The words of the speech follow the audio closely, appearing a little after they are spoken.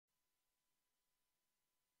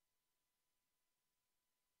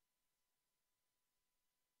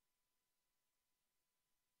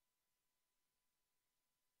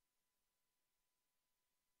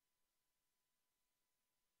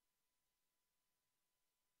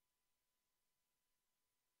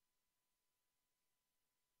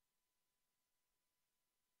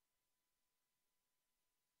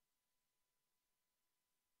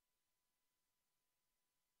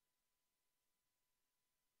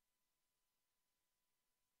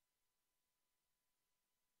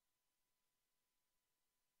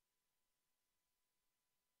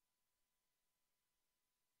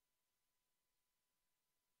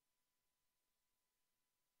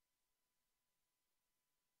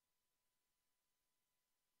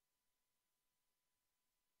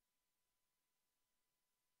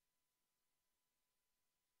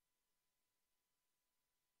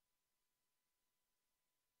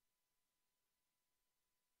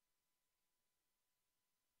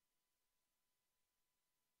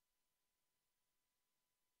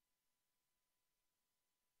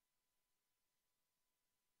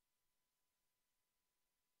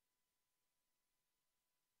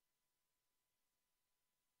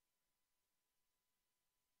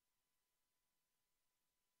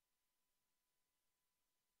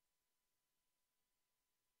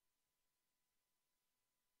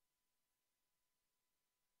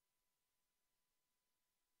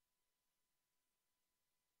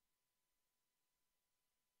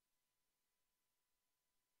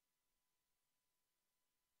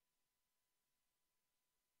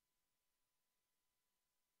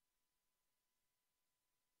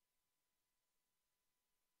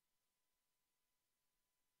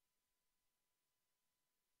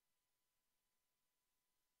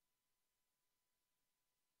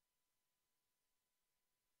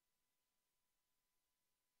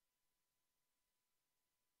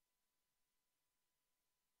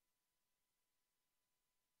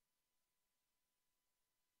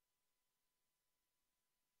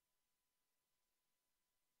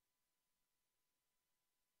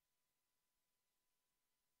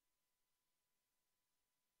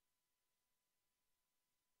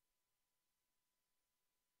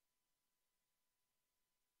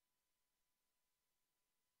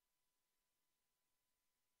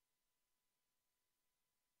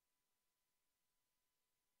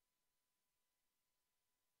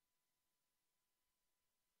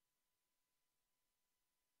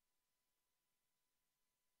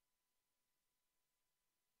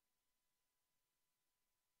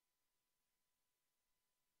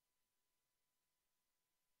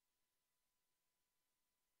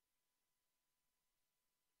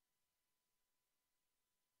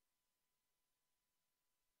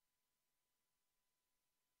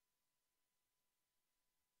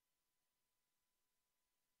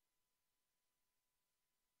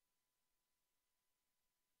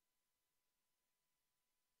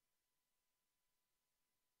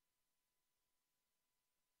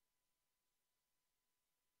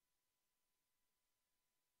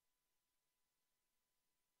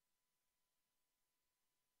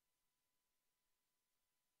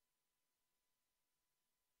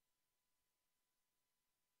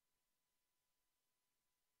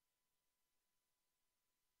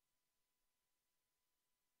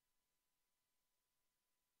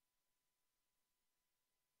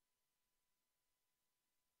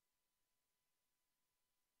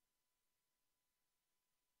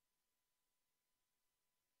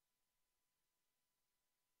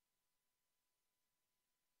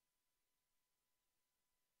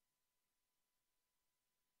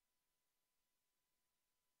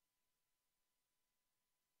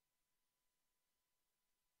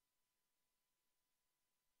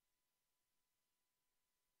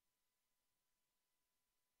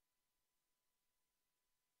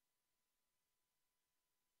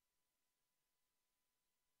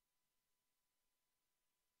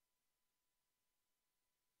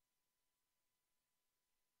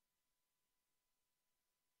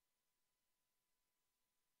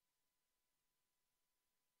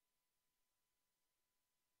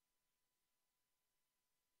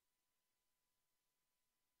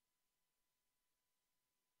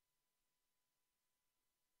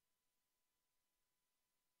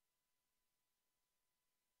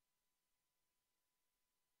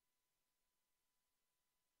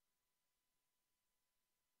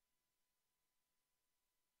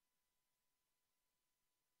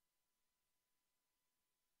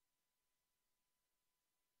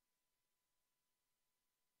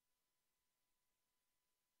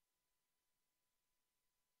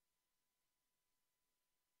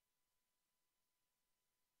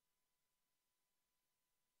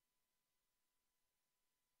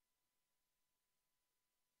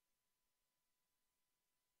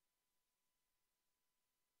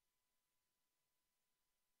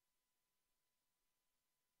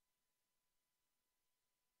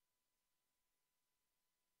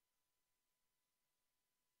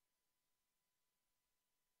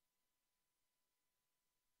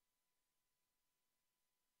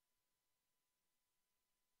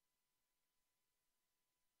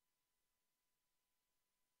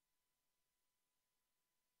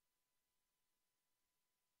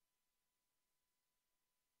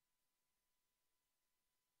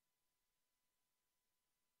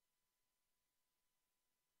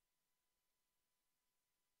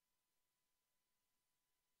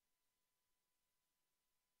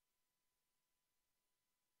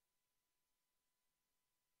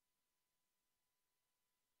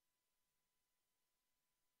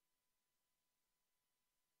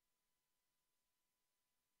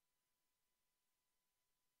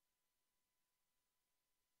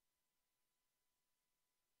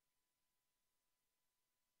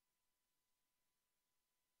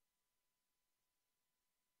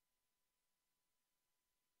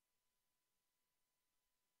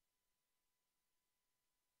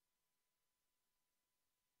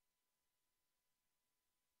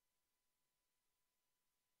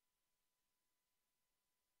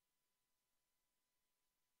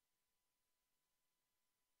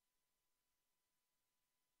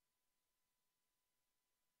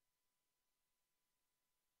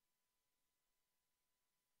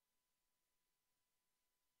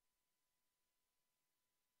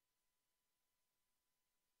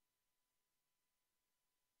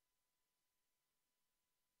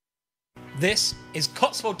This is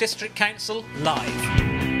Cotswold District Council Live.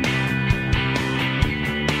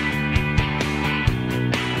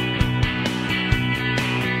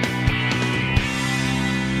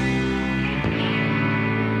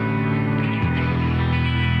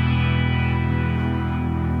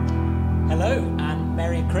 Hello and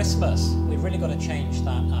Merry Christmas. We've really got to change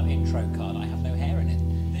that intro card. I have no hair in it.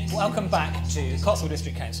 Welcome back to Cotswold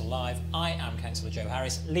District Council Live. I am Councillor Joe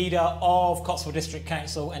Harris, leader of Cotswold District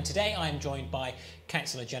Council, and today I am joined by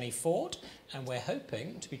Councillor Jenny Ford, and we're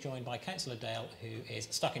hoping to be joined by Councillor Dale, who is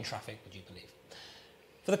stuck in traffic, would you believe.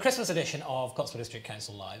 For the Christmas edition of Cotswold District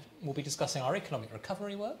Council Live, we'll be discussing our economic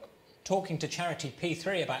recovery work, talking to charity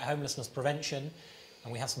P3 about homelessness prevention,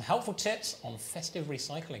 and we have some helpful tips on festive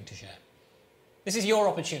recycling to share. This is your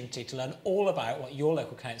opportunity to learn all about what your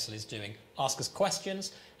local council is doing, ask us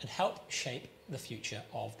questions and help shape the future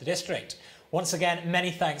of the district. Once again, many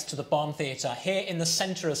thanks to the Barn Theatre here in the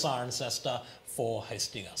centre of Cirencester for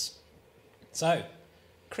hosting us. So,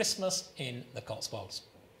 Christmas in the Cotswolds.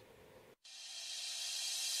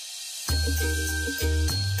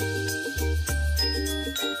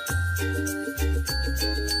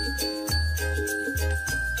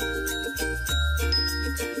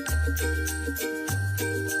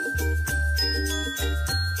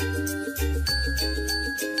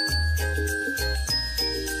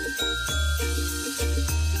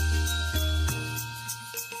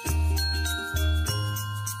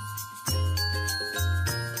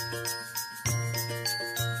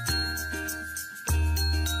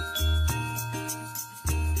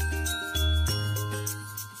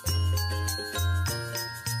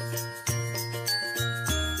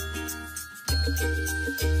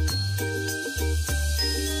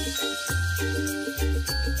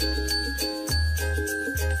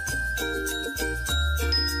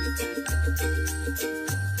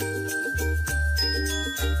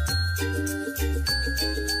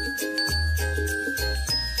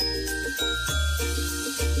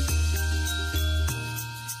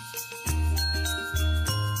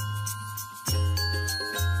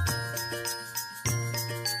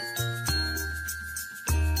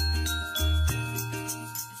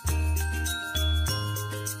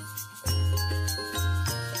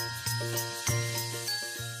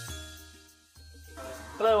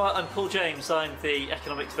 Hello, I'm Paul James. I'm the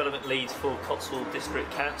Economic Development Lead for Cotswold District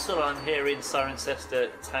Council. I'm here in Cirencester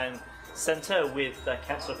Town Centre with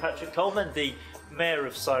Councillor Patrick Coleman, the Mayor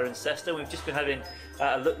of Cirencester. We've just been having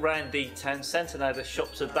a look round the town centre. Now the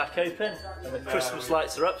shops are back open and the Christmas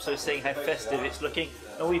lights are up, so we're seeing how festive it's looking.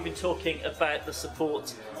 And we've been talking about the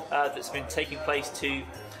support that's been taking place to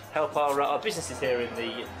help our businesses here in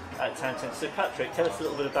the town centre. So Patrick, tell us a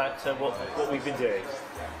little bit about what we've been doing.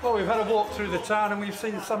 Well, we've had a walk through the town and we've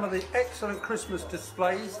seen some of the excellent Christmas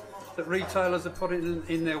displays that retailers are putting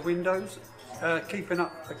in their windows, keeping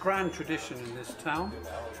up a grand tradition in this town.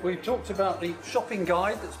 We've talked about the shopping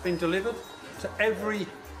guide that's been delivered to every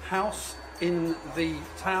house in the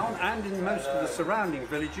town and in most of the surrounding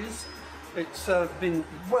villages. It's been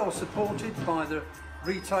well supported by the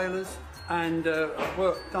retailers and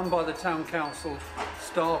work done by the town council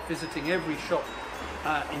staff visiting every shop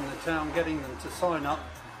in the town, getting them to sign up.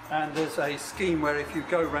 And there's a scheme where if you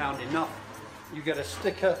go round enough, you get a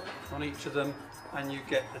sticker on each of them and you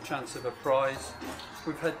get the chance of a prize.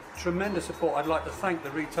 We've had tremendous support. I'd like to thank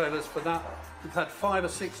the retailers for that. We've had 5 or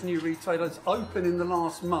 6 new retailers open in the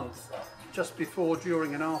last month, just before,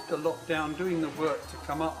 during and after lockdown, doing the work to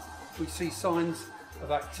come up. We see signs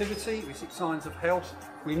of activity, we see signs of health.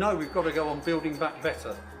 We know we've got to go on building back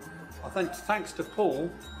better. I think thanks to Paul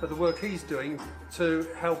for the work he's doing to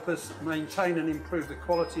help us maintain and improve the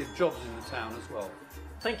quality of jobs in the town as well.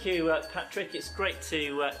 Thank you, Patrick. It's great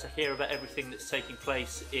to hear about everything that's taking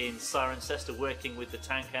place in Cirencester, working with the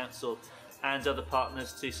Town Council and other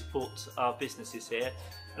partners to support our businesses here.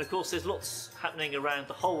 And of course there's lots happening around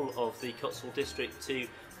the whole of the Cotswold District to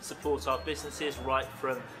support our businesses, right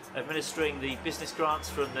from administering the business grants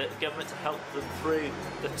from the government to help them through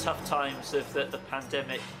the tough times of the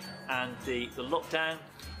pandemic and the lockdown,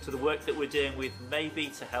 to the work that we're doing with Maybe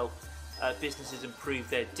to help businesses improve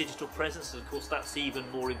their digital presence. And of course that's even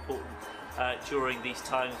more important during these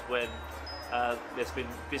times when there's been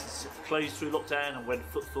business closed through lockdown and when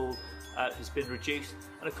footfall has been reduced.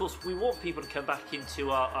 And of course we want people to come back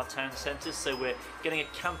into our town centres, so we're getting a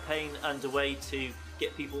campaign underway to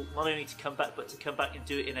get people not only to come back but to come back and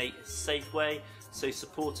do it in a safe way, so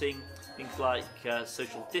supporting things like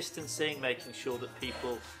social distancing, making sure that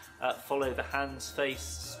people follow the hands, face,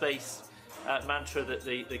 space mantra that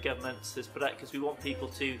the government has put out, because we want people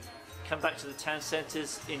to come back to the town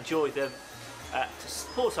centres, enjoy them, to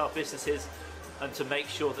support our businesses and to make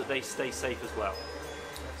sure that they stay safe as well.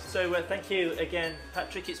 So thank you again,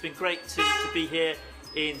 Patrick. It's been great to be here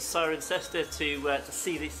in Cirencester to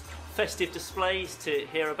see these festive displays, to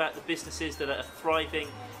hear about the businesses that are thriving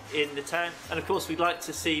in the town, and of course we'd like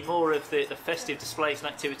to see more of the festive displays and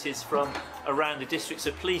activities from around the district,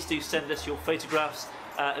 so please do send us your photographs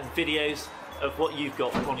and videos of what you've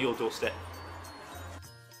got on your doorstep.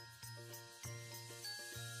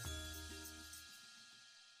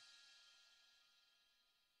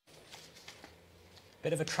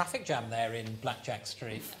 Bit of a traffic jam there in Blackjack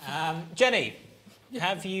Street. Jenny,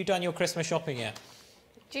 have you done your Christmas shopping yet?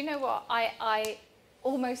 Do you know what? I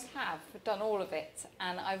almost have done all of it,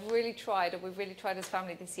 and I've really tried, or we've really tried as a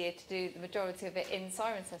family this year to do the majority of it in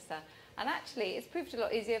Cirencester. And actually, it's proved a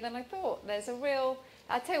lot easier than I thought. There's a real...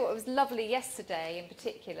 I tell you what, it was lovely yesterday in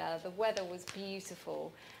particular. The weather was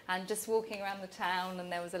beautiful, and just walking around the town,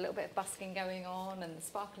 and there was a little bit of busking going on, and the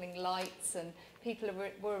sparkling lights, and people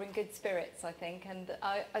were in good spirits, I think. And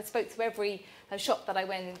I spoke to every shop that I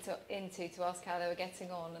went into to ask how they were getting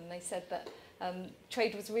on, and they said that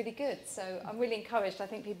trade was really good. So I'm really encouraged. I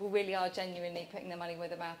think people really are genuinely putting their money where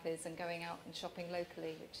their mouth is and going out and shopping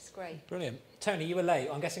locally, which is great. Brilliant. Tony, you were late.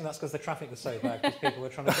 I'm guessing that's because the traffic was so bad because people were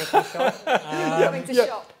trying to Christmas shop. Coming to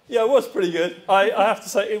shop. Yeah, it was pretty good. I have to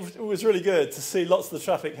say it was really good to see lots of the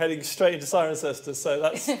traffic heading straight into Cirencester. So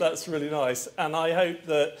that's really nice. And I hope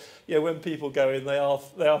that when people go in, they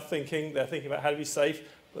are thinking about how to be safe.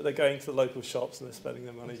 But they're going to the local shops and they're spending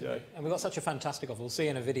their money, Joe. And we've got such a fantastic offer. We'll see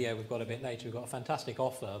in a video we've got a bit later. We've got a fantastic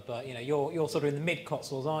offer. But, you're sort of in the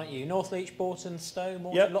mid-Cotswolds, aren't you? Northleach, Bourton, Stowe,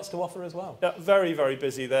 Morton, lots to offer as well. Yeah, very, very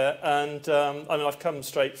busy there. And, I've come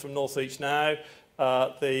straight from Northleach now.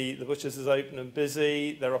 The Butchers is open and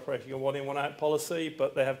busy. They're operating a one-in, one-out policy,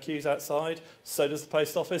 but they have queues outside. So does the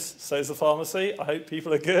post office. So does the pharmacy. I hope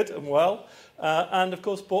people are good and well. And, of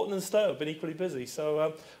course, Bourton and Stowe have been equally busy.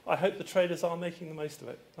 So I hope the traders are making the most of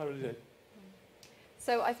it. I really do.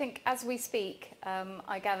 So I think as we speak,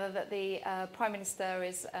 I gather that the Prime Minister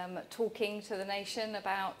is talking to the nation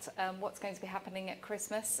about what's going to be happening at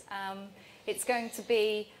Christmas. It's going to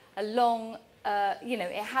be a long...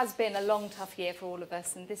 it has been a long, tough year for all of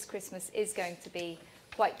us, and this Christmas is going to be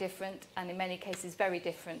quite different, and in many cases very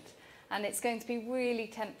different. And it's going to be really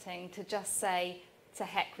tempting to just say, to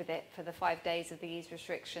heck with it for the 5 days of the ease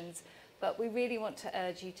restrictions. But we really want to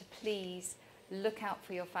urge you to please look out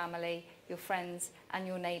for your family, your friends and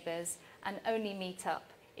your neighbours, and only meet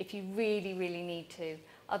up if you really, really need to.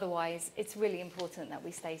 Otherwise, it's really important that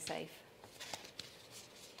we stay safe.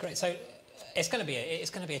 Great. So it's going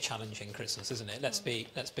to be a challenging Christmas, isn't it? Let's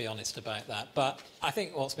be honest about that. But I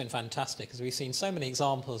think what's been fantastic is we've seen so many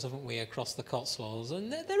examples, haven't we, across the Cotswolds,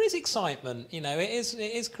 and there is excitement. It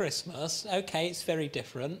is Christmas. Okay, it's very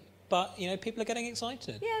different, but people are getting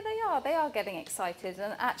excited. Yeah, they are getting excited.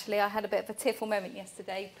 And actually, I had a bit of a tearful moment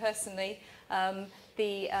yesterday. Personally,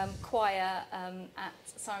 the choir at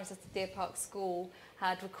Cirencester Deer Park School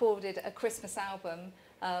had recorded a Christmas album.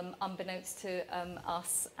 Unbeknownst to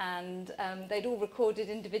us, and they'd all recorded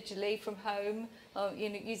individually from home,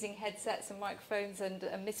 using headsets and microphones, and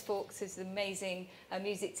Miss Fawkes, who's an amazing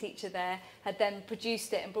music teacher there, had then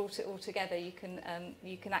produced it and brought it all together. You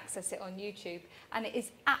can access it on YouTube, and it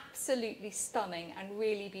is absolutely stunning and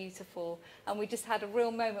really beautiful. And we just had a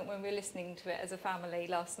real moment when we were listening to it as a family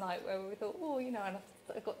last night, where we thought, and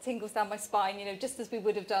I got tingles down my spine, just as we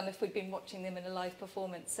would have done if we'd been watching them in a live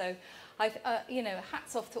performance. So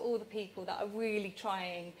hats off to all the people that are really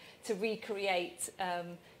trying to recreate,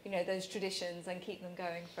 those traditions and keep them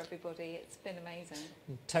going for everybody. It's been amazing.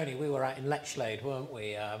 Tony, we were out in Lechlade, weren't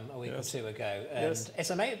we, a week or two ago? And it's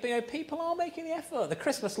amazing. People are making the effort. The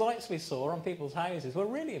Christmas lights we saw on people's houses were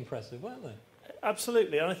really impressive, weren't they?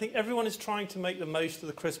 Absolutely, and I think everyone is trying to make the most of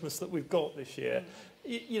the Christmas that we've got this year.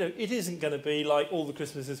 It isn't going to be like all the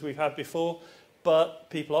Christmases we've had before, but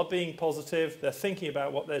people are being positive, they're thinking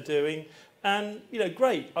about what they're doing, and,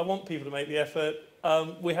 great, I want people to make the effort.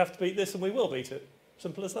 We have to beat this, and we will beat it.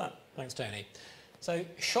 Simple as that. Thanks, Tony. So,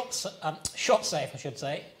 shop safe, I should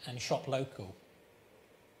say, and shop local.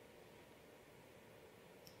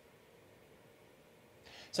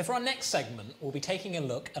 So for our next segment, we'll be taking a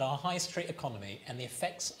look at our high street economy and the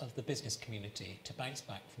effects of the business community to bounce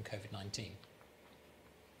back from COVID-19.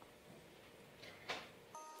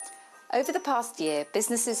 Over the past year,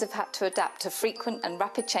 businesses have had to adapt to frequent and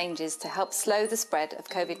rapid changes to help slow the spread of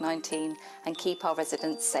COVID-19 and keep our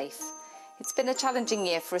residents safe. It's been a challenging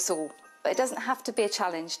year for us all, but it doesn't have to be a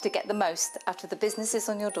challenge to get the most out of the businesses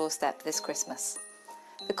on your doorstep this Christmas.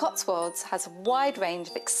 The Cotswolds has a wide range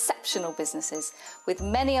of exceptional businesses, with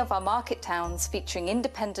many of our market towns featuring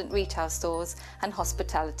independent retail stores and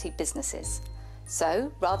hospitality businesses.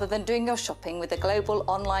 So, rather than doing your shopping with a global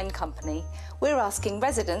online company, we're asking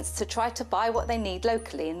residents to try to buy what they need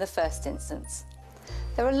locally in the first instance.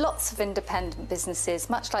 There are lots of independent businesses,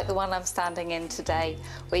 much like the one I'm standing in today,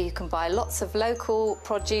 where you can buy lots of local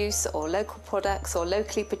produce or local products or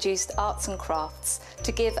locally produced arts and crafts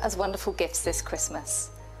to give as wonderful gifts this Christmas.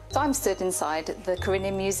 So I'm stood inside the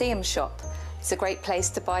Carinian Museum shop. It's a great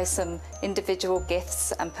place to buy some individual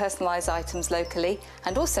gifts and personalised items locally,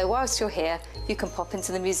 and also whilst you're here you can pop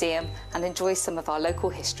into the museum and enjoy some of our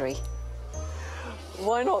local history.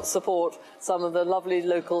 Why not support some of the lovely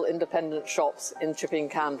local independent shops in Chipping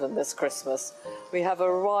Camden this Christmas? We have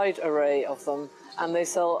a wide array of them and they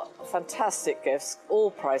sell fantastic gifts, all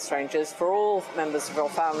price ranges for all members of your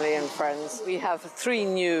family and friends. We have 3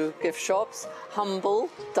 new gift shops, Humble,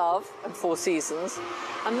 Dove and Four Seasons.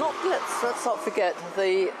 And let's not forget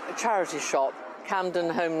the charity shop, Camden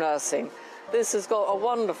Home Nursing. This has got a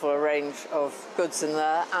wonderful range of goods in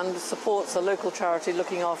there and supports a local charity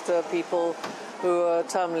looking after people who are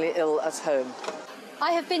terminally ill at home.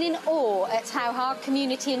 I have been in awe at how our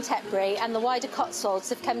community in Tetbury and the wider Cotswolds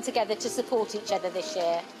have come together to support each other this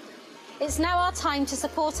year. It's now our time to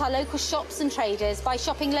support our local shops and traders by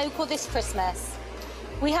shopping local this Christmas.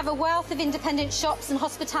 We have a wealth of independent shops and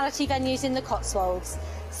hospitality venues in the Cotswolds,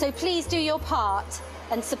 so please do your part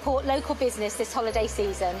and support local business this holiday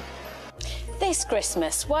season. This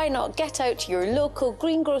Christmas, why not get out to your local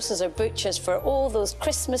greengrocers or butchers for all those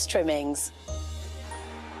Christmas trimmings?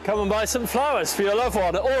 Come and buy some flowers for your loved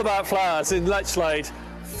one. All About Flowers in Lechlade.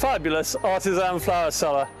 Fabulous artisan flower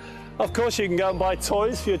seller. Of course, you can go and buy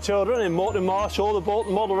toys for your children in Moreton Marsh or the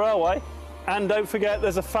Bolton Model Railway. And don't forget,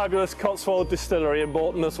 there's a fabulous Cotswold distillery in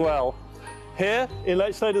Bolton as well. Here in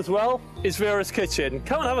Lechlade as well is Vera's Kitchen.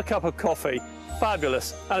 Come and have a cup of coffee.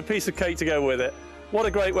 Fabulous. And a piece of cake to go with it. What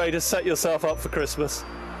a great way to set yourself up for Christmas.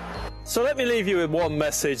 So let me leave you with one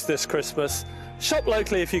message this Christmas. Shop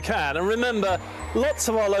locally if you can, and remember, lots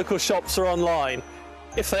of our local shops are online.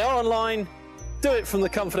 If they are online, do it from the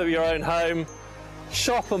comfort of your own home.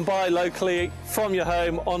 Shop and buy locally from your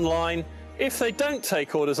home online. If they don't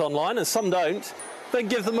take orders online, and some don't, then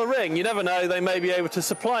give them a ring. You never know, they may be able to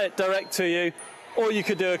supply it direct to you, or you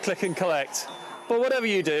could do a click and collect. But whatever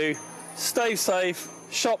you do, stay safe,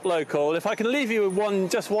 shop local. If I can leave you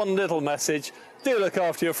with just one little message, do look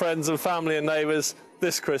after your friends and family and neighbours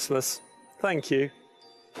this Christmas. Thank you.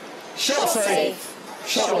 Shop safe,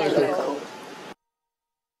 shop local.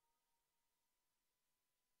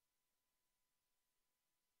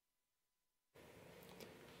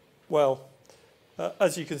 Well,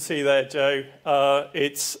 as you can see there, Joe,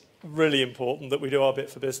 it's really important that we do our bit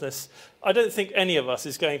for business. I don't think any of us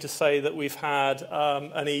is going to say that we've had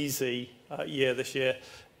an easy year this year.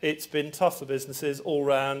 It's been tough for businesses all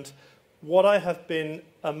round. What I have been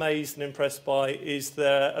amazed and impressed by is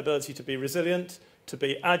their ability to be resilient, to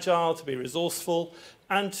be agile, to be resourceful,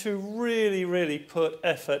 and to really, really put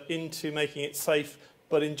effort into making it safe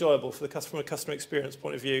but enjoyable for the customer, from a customer experience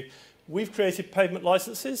point of view. We've created payment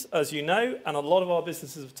licenses, as you know, and a lot of our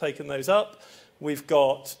businesses have taken those up. We've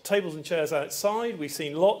got tables and chairs outside. We've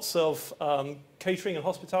seen lots of catering and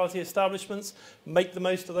hospitality establishments make the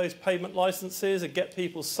most of those payment licenses and get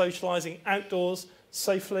people socialising outdoors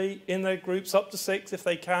safely in their groups, up to 6 if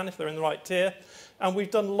they can, if they're in the right tier. And we've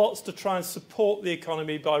done lots to try and support the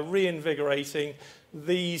economy by reinvigorating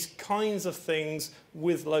these kinds of things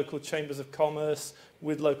with local chambers of commerce,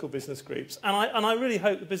 with local business groups. And I really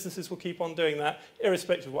hope the businesses will keep on doing that,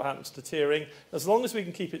 irrespective of what happens to tiering. As long as we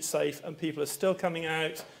can keep it safe and people are still coming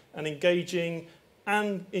out and engaging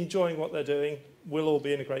and enjoying what they're doing, we'll all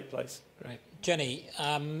be in a great place. Great. Jenny,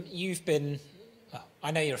 you've been... Well,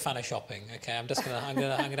 I know you're a fan of shopping. Okay, I'm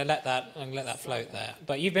gonna let that float there.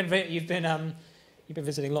 But you've been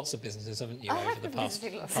visiting lots of businesses, haven't you, over the past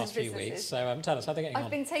few weeks? So tell us, how they're getting on.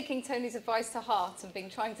 I've been taking Tony's advice to heart and been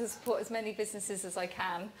trying to support as many businesses as I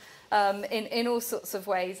can in all sorts of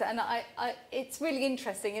ways. And it's really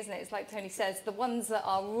interesting, isn't it? It's like Tony says, the ones that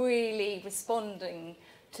are really responding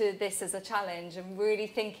to this as a challenge and really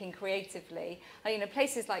thinking creatively. You know,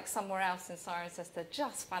 places like Somewhere Else in Cirencester,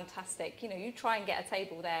 just fantastic. You know, you try and get a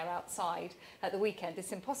table there outside at the weekend,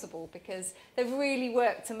 it's impossible because they've really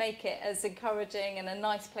worked to make it as encouraging and a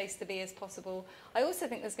nice place to be as possible. I also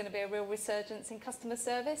think there's going to be a real resurgence in customer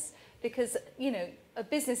service because, you know,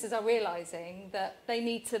 businesses are realising that they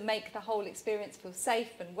need to make the whole experience feel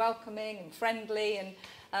safe and welcoming and friendly, and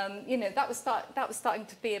you know, that was starting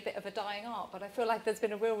to be a bit of a dying art, but I feel like there's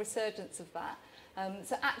been a real resurgence of that.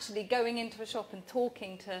 So actually going into a shop and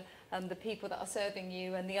talking to the people that are serving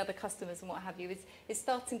you and the other customers and what have you is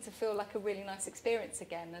starting to feel like a really nice experience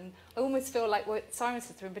again. And I almost feel like what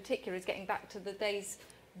Cirencester in particular is getting back to the days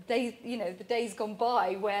gone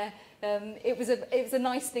by where it was a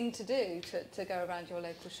nice thing to do to go around your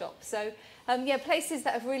local shop. So yeah, places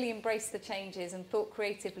that have really embraced the changes and thought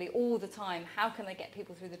creatively all the time. How can they get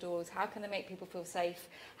people through the doors? How can they make people feel safe?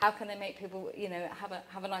 How can they make people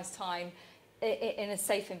have a nice time in a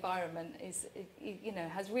safe environment?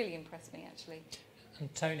 Has really impressed me actually.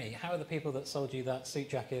 And Tony, how are the people that sold you that suit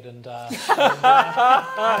jacket and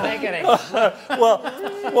how they're getting?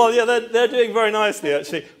 well, yeah, they're doing very nicely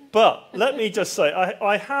actually. But let me just say,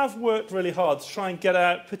 I have worked really hard to try and get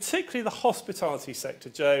out, particularly the hospitality sector,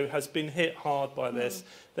 Joe, has been hit hard by this.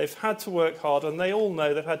 They've had to work hard, and they all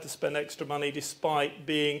know they've had to spend extra money despite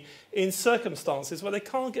being in circumstances where they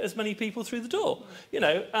can't get as many people through the door.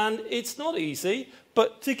 And it's not easy.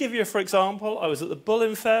 But to give you, for example, I was at the Bull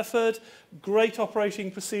in Fairford, great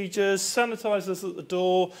operating procedures, sanitisers at the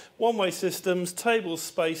door, one-way systems, tables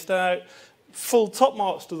spaced out, full top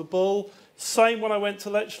marks to the Bull. Same when I went to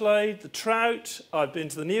Lechlade, the Trout. I've been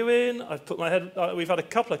to the New Inn. I've put my head. We've had a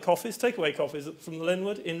couple of coffees, takeaway coffees from the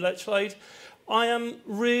Linwood in Lechlade. I am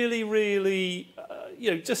really, really,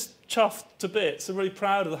 just chuffed to bits. I'm really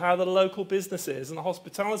proud of how the local businesses and the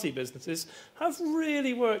hospitality businesses have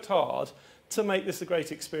really worked hard to make this a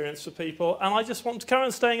great experience for people. And I just want to carry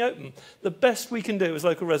on staying open. The best we can do as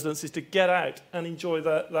local residents is to get out and enjoy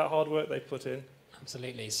that hard work they've put in.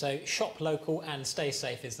 Absolutely. So shop local and stay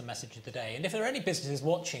safe is the message of the day. And if there are any businesses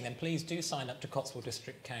watching, then please do sign up to Cotswold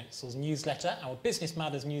District Council's newsletter, our Business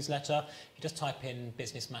Matters newsletter. You just type in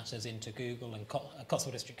Business Matters into Google and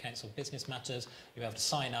Cotswold District Council Business Matters. You'll be able to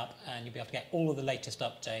sign up and you'll be able to get all of the latest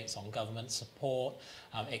updates on government support,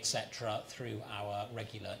 etc. through our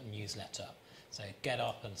regular newsletter. So get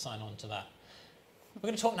up and sign on to that. We're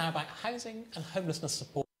going to talk now about housing and homelessness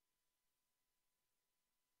support.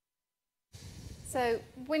 So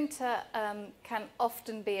winter can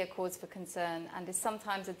often be a cause for concern and is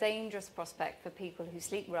sometimes a dangerous prospect for people who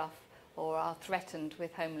sleep rough or are threatened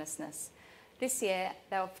with homelessness. This year,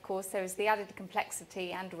 of course, there is the added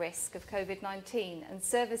complexity and risk of COVID-19, and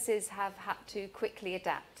services have had to quickly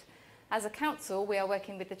adapt. As a council, we are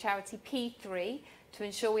working with the charity P3 to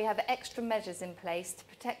ensure we have extra measures in place to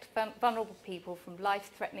protect vulnerable people from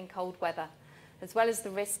life-threatening cold weather, as well as the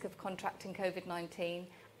risk of contracting COVID-19,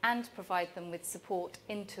 and provide them with support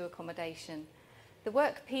into accommodation. The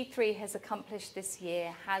work P3 has accomplished this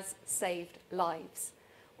year has saved lives.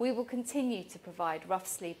 We will continue to provide rough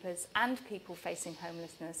sleepers and people facing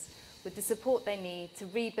homelessness with the support they need to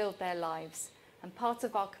rebuild their lives, and part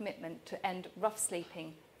of our commitment to end rough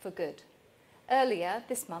sleeping for good. Earlier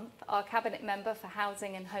this month, our Cabinet Member for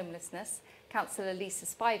Housing and Homelessness, Councillor Lisa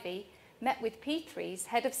Spivey, met with P3's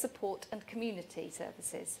Head of Support and Community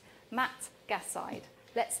Services, Matt Gasside.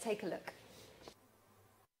 Let's take a look.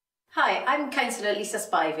 Hi, I'm Councillor Lisa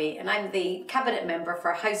Spivey and I'm the Cabinet Member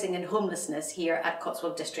for Housing and Homelessness here at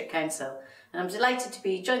Cotswold District Council. And I'm delighted to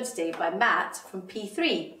be joined today by Matt from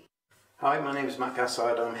P3. Hi, my name is Matt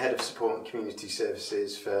Gasside. I'm Head of Support and Community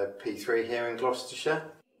Services for P3 here in Gloucestershire.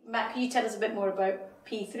 Matt, can you tell us a bit more about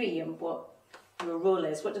P3 and what your role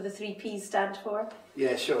is? What do the 3 Ps stand for?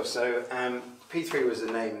 Yeah, sure. So P3 was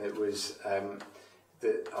a name that was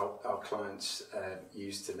that our clients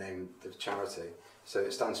used to name the charity. So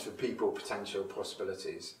it stands for People, Potential,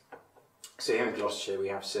 Possibilities. So here in Gloucestershire we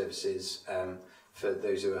have services for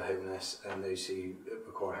those who are homeless and those who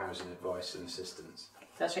require housing advice and assistance.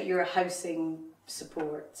 That's right, you're a housing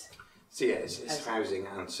support. So yeah, it's housing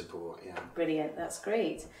and support, yeah. Brilliant, that's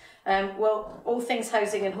great. Well, all things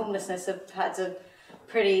housing and homelessness have had a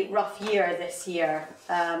pretty rough year this year.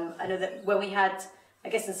 I know that when we had, I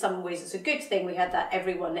guess in some ways it's a good thing, we had that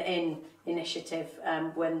Everyone In initiative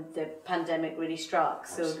when the pandemic really struck.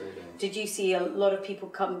 So absolutely. Did you see a lot of people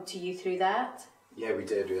come to you through that? Yeah, we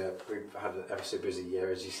did. We've had an ever so busy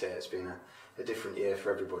year, as you say. It's been a different year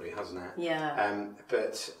for everybody, hasn't it? Yeah.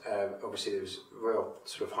 But obviously there was real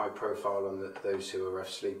sort of high profile on those who were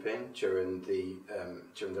rough sleeping during the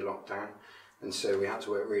lockdown, and so we had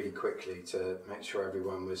to work really quickly to make sure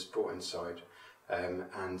everyone was brought inside.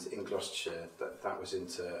 And in Gloucestershire, that was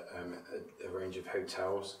into a range of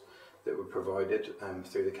hotels that were provided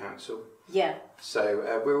through the council. Yeah.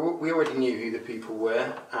 So we already knew who the people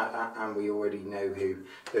were, and we already know who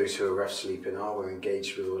those who are rough sleeping are. We're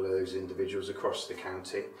engaged with all of those individuals across the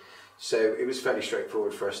county. So it was fairly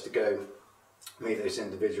straightforward for us to go meet those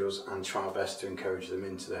individuals and try our best to encourage them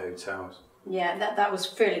into the hotels. Yeah, that was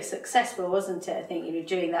fairly successful, wasn't it? I think, you know,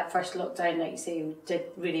 during that first lockdown, like you say, you did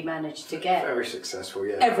really manage to get very successful,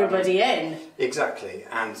 yeah. everybody in. Exactly,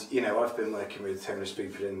 and you know, I've been working with homeless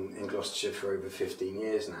people in Gloucestershire for over 15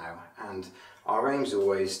 years now, and our aim's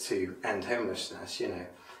always to end homelessness, you know,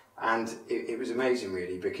 and it was amazing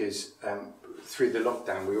really, because through the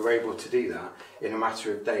lockdown we were able to do that in a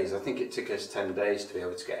matter of days. I think it took us 10 days to be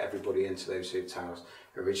able to get everybody into those hotels.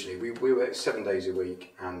 Originally, we worked 7 days a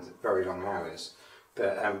week and very long hours,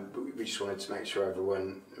 but we just wanted to make sure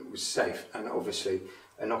everyone was safe, and obviously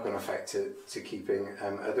a knock-on effect to keeping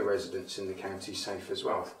other residents in the county safe as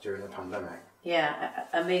well during the pandemic. Yeah,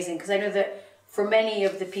 amazing, because I know that for many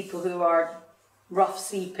of the people who are rough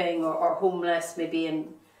sleeping or homeless, maybe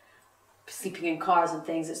sleeping in cars and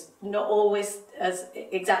things, it's not always as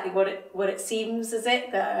exactly what it seems, is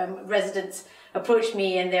it? That residents approach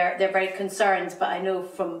me and they're very concerned, but I know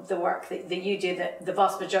from the work that you do that the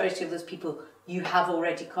vast majority of those people you have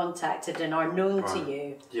already contacted and are known to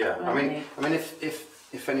you. Yeah, I mean,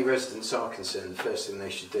 if any residents are concerned, the first thing they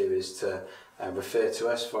should do is to refer to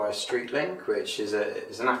us via StreetLink, which is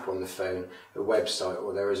an app on the phone, a website,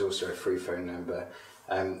 or there is also a free phone number.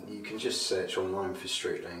 You can just search online for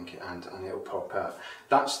StreetLink and it will pop up.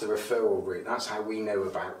 That's the referral route. That's how we know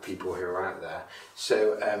about people who are out there.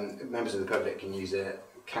 So members of the public can use it,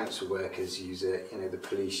 council workers use it, you know, the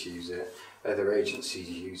police use it, other agencies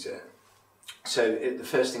use it. So the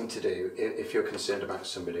first thing to do, if you're concerned about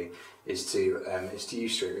somebody, is to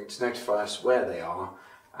use StreetLink to notify us where they are,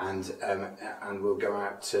 and we'll go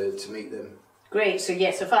out to meet them. Great. So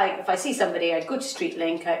yes, if I see somebody, I go to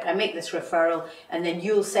StreetLink, I make this referral, and then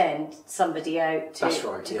you'll send somebody out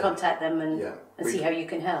to contact them and see how you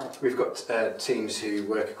can help. We've got teams who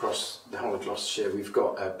work across the whole of Gloucestershire. We've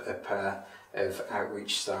got a pair of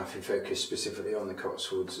outreach staff who focus specifically on the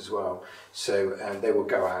Cotswolds as well. So they will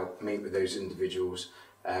go out, meet with those individuals,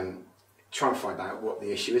 try and find out what the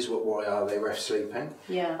issue is, why are they rough sleeping,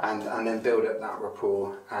 and then build up that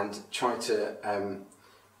rapport and try to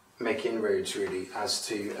make inroads really as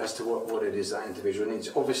to what it is that individual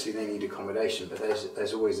needs. Obviously they need accommodation, but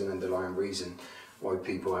there's always an underlying reason why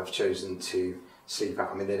people have chosen to sleep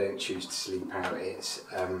out. I mean, they don't choose to sleep out.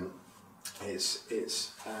 It's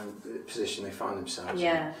the position they find themselves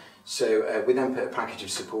in. So we then put a package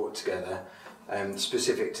of support together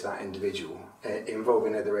specific to that individual,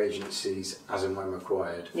 involving other agencies as and when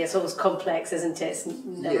required. Yeah, it's always complex, isn't it? It's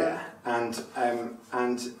never...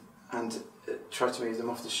 and try to move them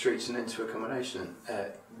off the streets and into accommodation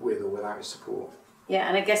with or without support. Yeah,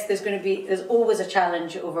 and I guess there's always a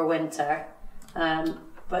challenge over winter,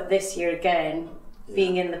 but this year again,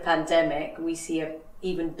 being in the pandemic, we see a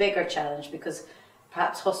even bigger challenge because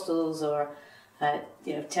perhaps hostels or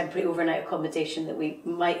temporary overnight accommodation that we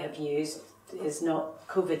might have used is not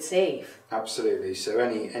COVID safe. Absolutely. So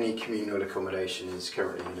any communal accommodation is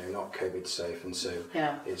currently not COVID safe, and so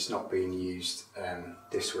it's not being used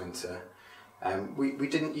this winter. We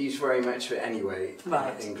didn't use very much of it anyway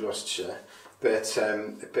in Gloucestershire, but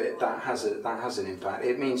that has an impact.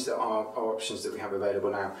 It means that our options that we have available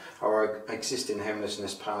now are our existing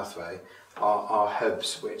homelessness pathway, our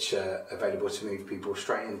hubs which are available to move people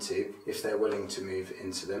straight into if they're willing to move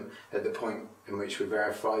into them at the point in which we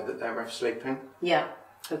verify that they're rough sleeping. Yeah.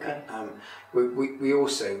 Okay. We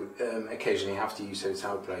also occasionally have to use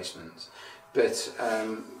hotel placements. But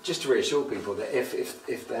just to reassure people that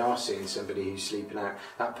if they are seeing somebody who's sleeping out,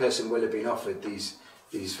 that person will have been offered these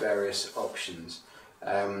various options.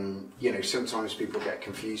 Sometimes people get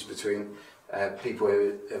confused between people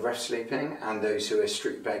who are rough sleeping and those who are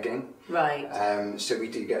street begging. Right. So we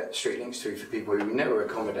do get street links through for people who we know are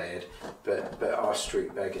accommodated but are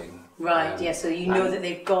street begging. Right. So you know that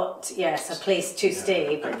they've got a place to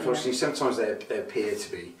stay. But unfortunately, sometimes they appear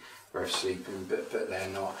to be rough sleeping, but they're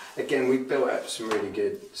not. Again, we've built up some really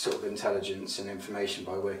good sort of intelligence and information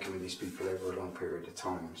by working with these people over a long period of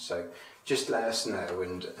time. So just let us know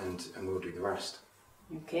and we'll do the rest.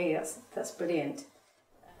 Okay, that's brilliant.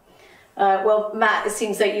 Well, Matt, it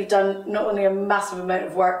seems like you've done not only a massive amount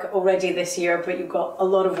of work already this year, but you've got a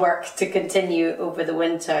lot of work to continue over the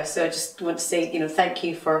winter. So I just want to say, thank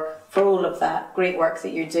you for all of that great work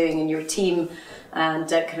that you're doing and your team, and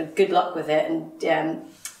kind of good luck with it. And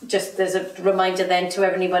just there's a reminder then to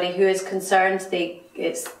anybody who is concerned,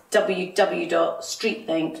 it's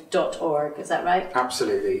www.streetlink.org, is that right?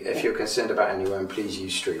 Absolutely. If you're concerned about anyone, please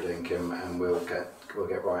use StreetLink and we'll get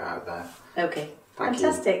right out there. Okay.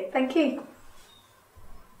 Fantastic. Thank you.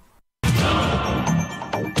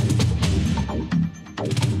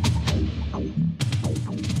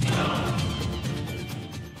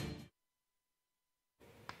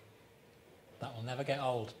 That will never get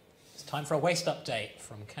old. It's Time for a waste update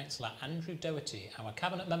from Councillor Andrew Doherty, our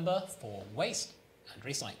Cabinet Member for Waste and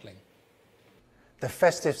Recycling. The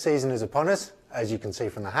festive season is upon us, as you can see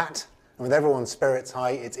from the hat, and with everyone's spirits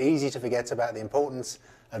high, it's easy to forget about the importance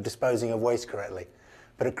of disposing of waste correctly.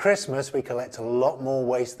 But at Christmas, we collect a lot more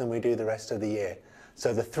waste than we do the rest of the year.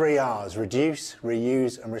 So the 3 R's, reduce,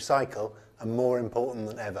 reuse and recycle, are more important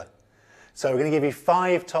than ever. So we're going to give you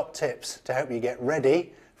 5 top tips to help you get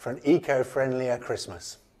ready for an eco-friendlier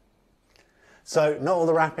Christmas. So not all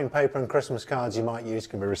the wrapping paper and Christmas cards you might use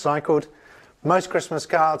can be recycled. Most Christmas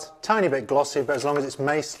cards, tiny bit glossy, but as long as it's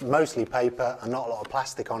mostly paper and not a lot of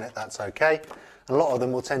plastic on it, that's okay. And a lot of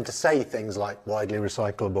them will tend to say things like widely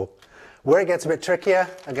recyclable. Where it gets a bit trickier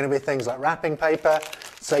are going to be things like wrapping paper.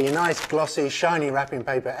 So your nice glossy, shiny wrapping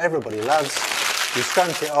paper everybody loves, you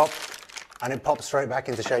scrunch it up and it pops straight back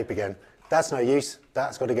into shape again. That's no use,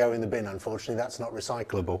 that's got to go in the bin unfortunately, that's not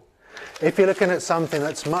recyclable. If you're looking at something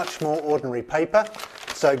that's much more ordinary paper,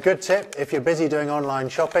 so good tip, if you're busy doing online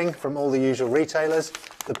shopping from all the usual retailers,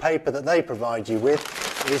 the paper that they provide you with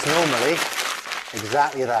is normally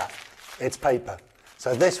exactly that, it's paper.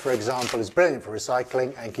 So this, for example, is brilliant for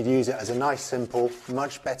recycling and you could use it as a nice, simple,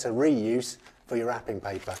 much better reuse for your wrapping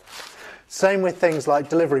paper. Same with things like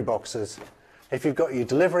delivery boxes. If you've got your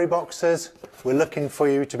delivery boxes, we're looking for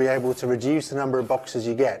you to be able to reduce the number of boxes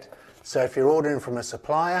you get. So if you're ordering from a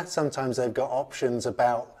supplier, sometimes they've got options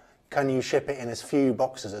about can you ship it in as few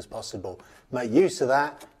boxes as possible. Make use of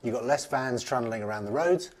that, you've got less vans trundling around the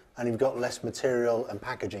roads and you've got less material and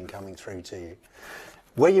packaging coming through to you.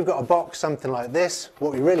 Where you've got a box, something like this,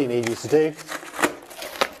 what we really need you to do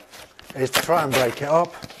is to try and break it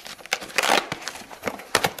up.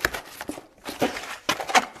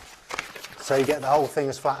 So you get the whole thing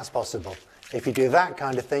as flat as possible. If you do that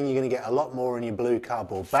kind of thing, you're going to get a lot more in your blue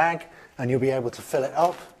cardboard bag and you'll be able to fill it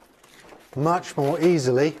up much more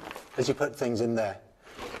easily as you put things in there.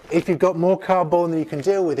 If you've got more cardboard than you can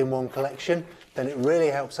deal with in one collection, then it really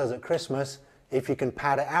helps us at Christmas if you can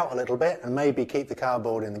pad it out a little bit and maybe keep the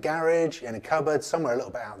cardboard in the garage, in a cupboard, somewhere a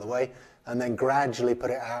little bit out of the way, and then gradually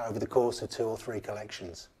put it out over the course of 2 or 3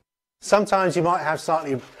 collections. Sometimes you might have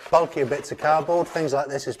slightly bulkier bits of cardboard. Things like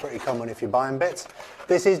this is pretty common if you're buying bits.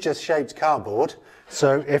 This is just shaped cardboard,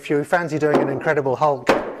 so if you fancy doing an Incredible Hulk,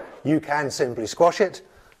 you can simply squash it,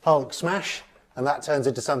 Hulk smash, and that turns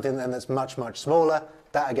into something then that's much, much smaller.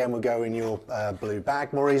 That again will go in your blue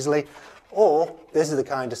bag more easily. Or this is the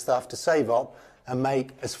kind of stuff to save up and make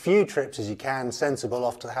as few trips as you can sensible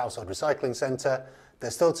off to the household recycling centre. They're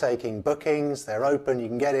still taking bookings, they're open, you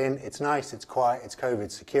can get in, it's nice, it's quiet, it's COVID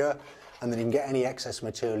secure, and then you can get any excess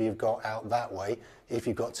material you've got out that way if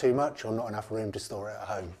you've got too much or not enough room to store it at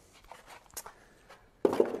home.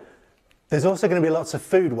 There's also going to be lots of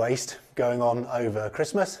food waste going on over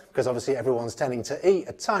Christmas because obviously everyone's tending to eat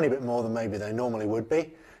a tiny bit more than maybe they normally would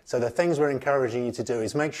be. So the things we're encouraging you to do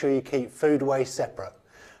is make sure you keep food waste separate.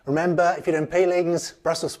 Remember, if you're doing peelings,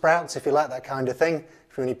 Brussels sprouts, if you like that kind of thing,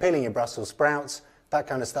 if you're only peeling your Brussels sprouts, that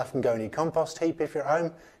kind of stuff can go in your compost heap if you're at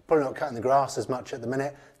home. Probably not cutting the grass as much at the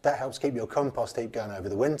minute. That helps keep your compost heap going over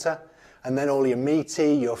the winter. And then all your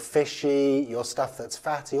meaty, your fishy, your stuff that's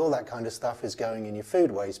fatty, all that kind of stuff is going in your food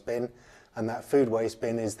waste bin. And that food waste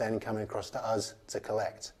bin is then coming across to us to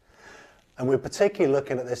collect. And we're particularly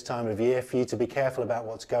looking at this time of year for you to be careful about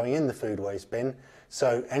what's going in the food waste bin.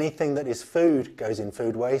 So anything that is food goes in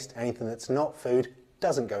food waste, anything that's not food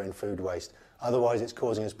doesn't go in food waste. Otherwise it's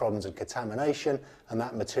causing us problems of contamination and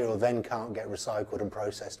that material then can't get recycled and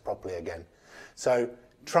processed properly again. So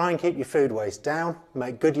try and keep your food waste down,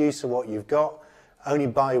 make good use of what you've got, only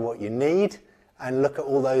buy what you need, and look at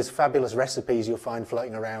all those fabulous recipes you'll find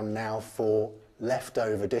floating around now for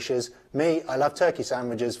leftover dishes. Me, I love turkey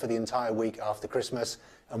sandwiches for the entire week after Christmas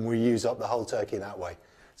and we use up the whole turkey that way.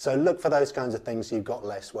 So look for those kinds of things so you've got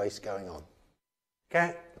less waste going on.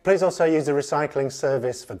 Okay, please also use the recycling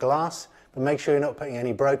service for glass, but make sure you're not putting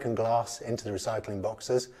any broken glass into the recycling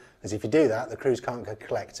boxes, as if you do that, the crews can't go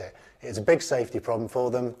collect it. It's a big safety problem for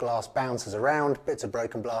them. Glass bounces around, bits of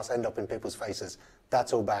broken glass end up in people's faces.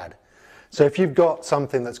 That's all bad. So if you've got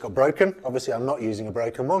something that's got broken, obviously I'm not using a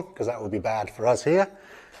broken one because that would be bad for us here.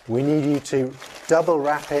 We need you to double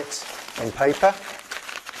wrap it in paper.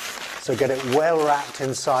 So get it well wrapped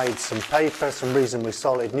inside some paper, some reasonably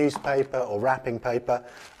solid newspaper or wrapping paper,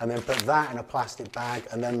 and then put that in a plastic bag,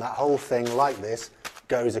 and then that whole thing like this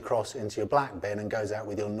goes across into your black bin and goes out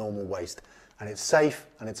with your normal waste. And it's safe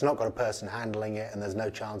and it's not got a person handling it and there's no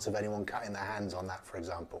chance of anyone cutting their hands on that, for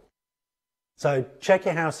example. So check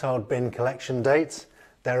your household bin collection dates.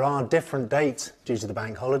 There are different dates due to the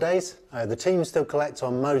bank holidays. The teams still collect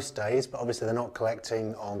on most days, but obviously they're not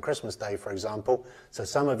collecting on Christmas Day, for example. So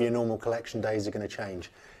some of your normal collection days are going to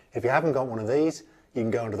change. If you haven't got one of these, you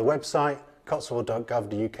can go onto the website,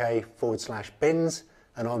 cotswold.gov.uk/bins,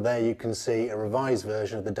 and on there you can see a revised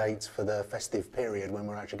version of the dates for the festive period when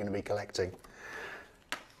we're actually going to be collecting.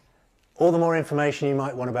 All the more information you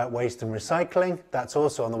might want about waste and recycling, that's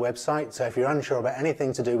also on the website. So if you're unsure about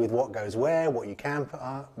anything to do with what goes where, what you can put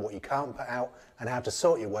out, what you can't put out, and how to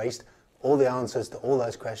sort your waste, all the answers to all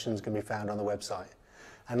those questions can be found on the website.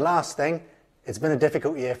 And last thing, it's been a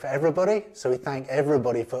difficult year for everybody, so we thank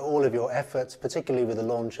everybody for all of your efforts, particularly with the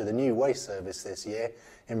launch of the new waste service this year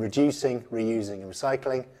in reducing, reusing and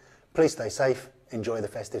recycling. Please stay safe, enjoy the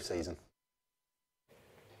festive season.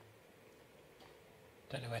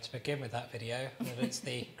 Don't know where to begin with that video, whether it's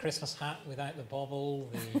the Christmas hat without the bobble,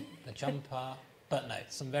 the jumper, but no,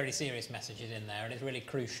 some very serious messages in there, and it's really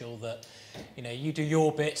crucial that, you know, you do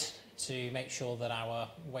your bit to make sure that our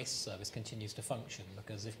waste service continues to function,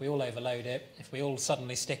 because if we all overload it, if we all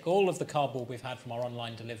suddenly stick all of the cardboard we've had from our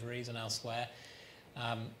online deliveries and elsewhere,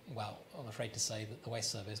 well, I'm afraid to say that the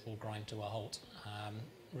waste service will grind to a halt.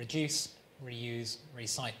 Reduce, reuse,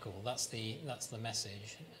 recycle, that's the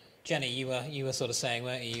message. Jenny, you were sort of saying,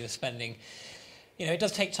 weren't you? You were spending, you know, it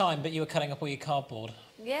does take time, but you were cutting up all your cardboard.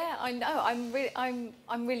 Yeah, I know.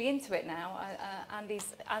 I'm really into it now.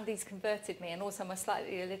 Andy's converted me, and also I'm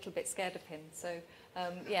slightly a little bit scared of him. So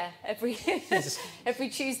yeah, every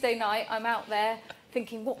Tuesday night I'm out there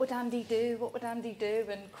thinking, what would Andy do? What would Andy do?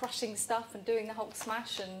 And crushing stuff and doing the Hulk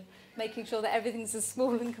smash and making sure that everything's as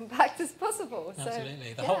small and compact as possible.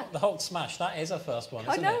 Absolutely. So, the Hulk smash, that is a first one,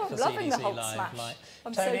 isn't I know, it? I'm loving the Hulk Live. smash.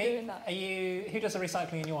 I'm Tony, so doing that. Who does the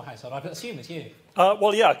recycling in your household? I assume it's you.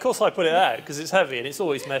 Well, yeah, of course I put it out because it's heavy and it's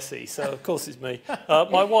always messy, so of course it's me.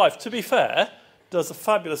 My wife, to be fair, does a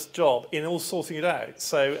fabulous job in all sorting it out.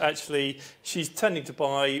 So actually, she's tending to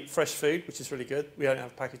buy fresh food, which is really good. We don't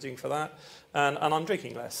have packaging for that. And I'm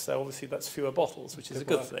drinking less, so obviously that's fewer bottles, which is a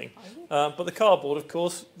good thing. But the cardboard, of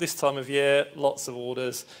course, this time of year, lots of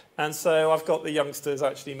orders. And so I've got the youngsters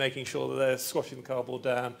actually making sure that they're squashing the cardboard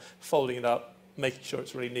down, folding it up, making sure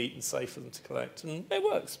it's really neat and safe for them to collect. And it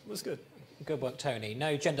works. It was good. Good work, Tony.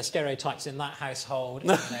 No gender stereotypes in that household. You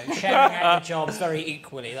know, sharing out the jobs very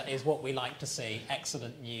equally. That is what we like to see.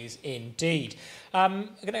 Excellent news indeed.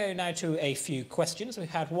 I'm going to go now to a few questions. We've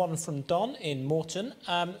had one from Don in Morton.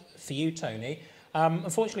 For you, Tony.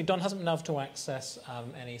 Unfortunately, Don hasn't been able to access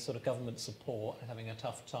any sort of government support and having a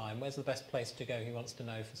tough time. Where's the best place to go? He wants to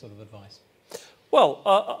know for sort of advice. Well,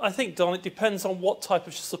 I think, Don, it depends on what type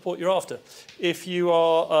of support you're after. If you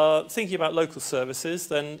are thinking about local services,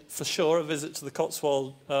 then for sure a visit to the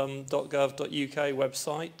cotswold.gov.uk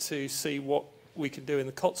website to see what we can do in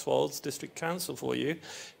the Cotswolds District Council for you.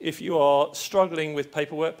 If you are struggling with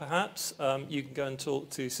paperwork, perhaps, you can go and talk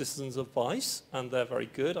to Citizens Advice, and they're very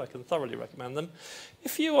good. I can thoroughly recommend them.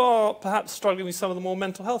 If you are perhaps struggling with some of the more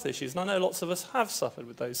mental health issues, and I know lots of us have suffered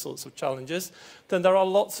with those sorts of challenges, then there are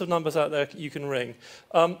lots of numbers out there you can ring.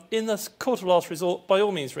 In the court of last resort, by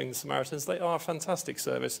all means ring the Samaritans. They are a fantastic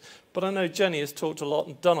service. But I know Jenny has talked a lot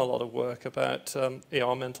and done a lot of work about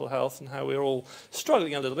our mental health and how we're all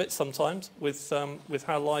struggling a little bit sometimes with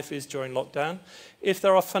how life is during lockdown. If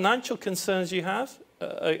there are financial concerns you have,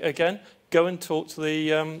 again, go and talk to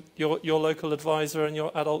the, your local advisor and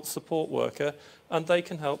your adult support worker, and they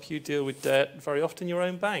can help you deal with debt. Very often your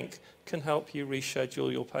own bank can help you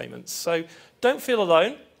reschedule your payments. So don't feel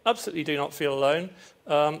alone. Absolutely do not feel alone.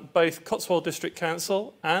 Both Cotswold District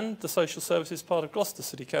Council and the social services part of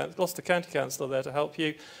Gloucester County Council are there to help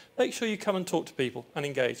you. Make sure you come and talk to people and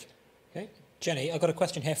engage. Okay. Jenny, I've got a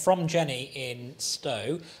question here from Jenny in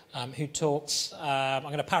Stowe, who talks, I'm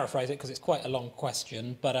going to paraphrase it because it's quite a long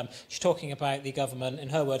question, but she's talking about the government, in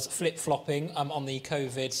her words, flip-flopping on the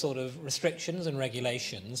COVID sort of restrictions and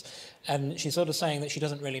regulations, and she's sort of saying that she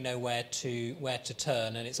doesn't really know where to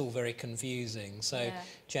turn, and it's all very confusing. So, yeah.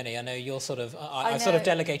 Jenny, I know you're sort of, I've sort of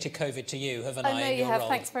delegated COVID to you, haven't I? I know you have.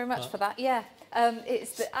 Thanks very much for that. Yeah,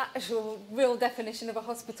 it's the actual real definition of a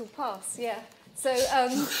hospital pass. Yeah. So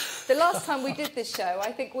the last time we did this show,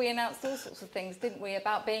 I think we announced all sorts of things, didn't we,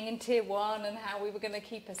 about being in Tier 1 and how we were going to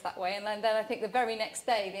keep us that way. And then I think the very next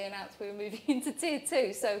day they announced we were moving into Tier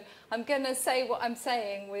 2. So I'm going to say what I'm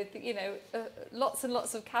saying with, you know, lots and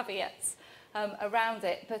lots of caveats around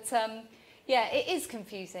it. But yeah, it is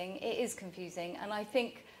confusing. It is confusing. And I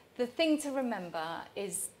think the thing to remember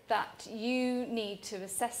is that you need to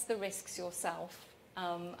assess the risks yourself,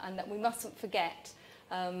 and that we mustn't forget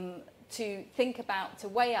to think about, to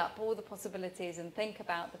weigh up all the possibilities and think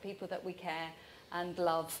about the people that we care and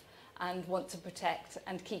love, and want to protect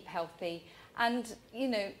and keep healthy. And, you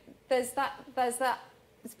know, there's that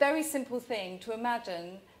it's very simple thing to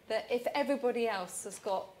imagine that if everybody else has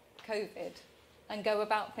got COVID and go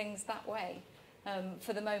about things that way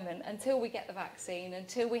for the moment, until we get the vaccine,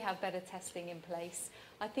 until we have better testing in place,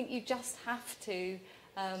 I think you just have to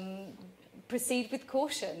proceed with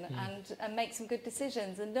caution and make some good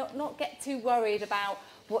decisions and not get too worried about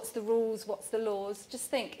what's the rules, what's the laws. Just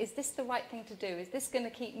think, is this the right thing to do? Is this going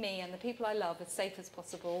to keep me and the people I love as safe as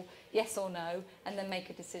possible? Yes or no? And then make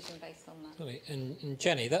a decision based on that. And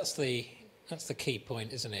Jenny, that's the key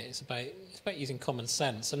point, isn't it? It's about using common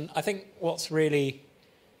sense. And I think what's really,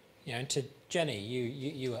 you know, and to Jenny,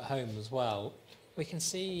 you at home as well, we can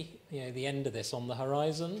see, you know, the end of this on the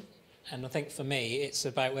horizon. And I think for me, it's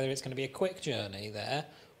about whether it's going to be a quick journey there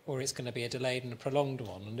or it's going to be a delayed and a prolonged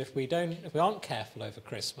one. And if we aren't careful over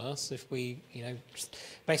Christmas, if we, you know, just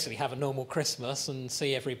basically have a normal Christmas and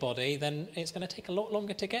see everybody, then it's going to take a lot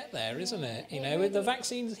longer to get there, isn't it? You know, the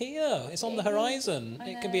vaccine's here, it's on the horizon.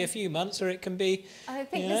 It can be a few months or it can be, I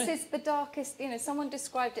think this is the darkest, you know, someone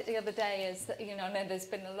described it the other day as, you know, I know there's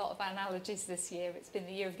been a lot of analogies this year, it's been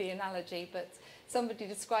the year of the analogy, but somebody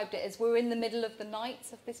described it as we're in the middle of the night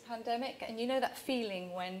of this pandemic, and you know that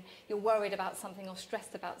feeling when you're worried about something or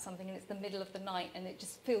stressed about something and it's the middle of the night and it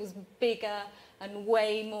just feels bigger and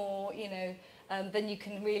way more, you know, than you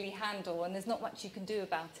can really handle, and there's not much you can do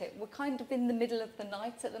about it. We're kind of in the middle of the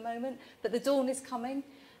night at the moment, but the dawn is coming.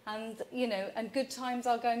 And, you know, and good times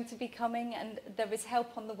are going to be coming and there is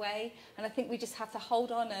help on the way. And I think we just have to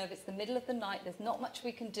hold our nerve. It's the middle of the night. There's not much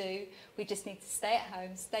we can do. We just need to stay at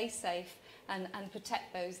home, stay safe and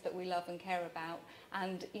protect those that we love and care about.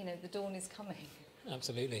 And, you know, the dawn is coming.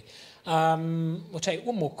 Absolutely. We'll take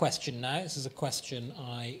one more question now. This is a question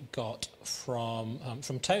I got from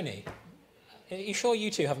Tony. Are you sure you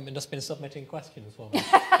two haven't just been submitting questions for me?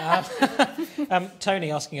 Tony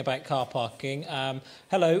asking about car parking.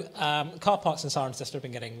 Hello. Car parks in Cirencester have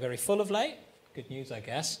been getting very full of late. Good news, I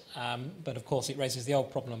guess. But of course, it raises the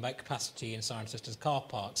old problem about capacity in Cirencester's car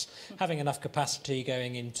parks. Having enough capacity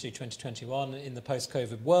going into 2021 in the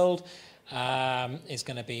post-COVID world is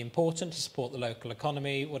going to be important to support the local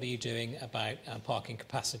economy. What are you doing about parking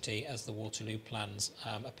capacity as the Waterloo plans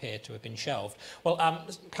appear to have been shelved? Well,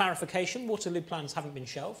 clarification, Waterloo plans haven't been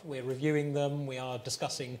shelved. We're reviewing them. We are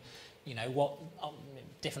discussing, you know, what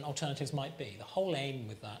different alternatives might be. The whole aim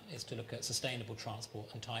with that is to look at sustainable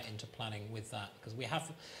transport and tie it into planning with that, because we have,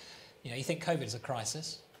 you know, you think COVID is a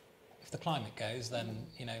crisis. If the climate goes, then,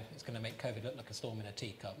 you know, it's going to make COVID look like a storm in a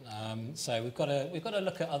teacup. So we've got to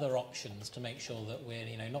look at other options to make sure that we're,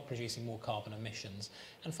 you know, not producing more carbon emissions.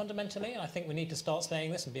 And fundamentally, I think we need to start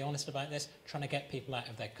saying this and be honest about this, trying to get people out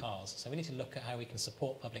of their cars. So we need to look at how we can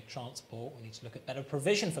support public transport. We need to look at better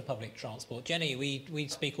provision for public transport. Jenny, we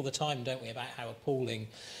speak all the time, don't we, about how appalling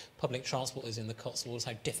public transport is in the Cotswolds,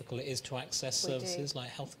 how difficult it is to access services like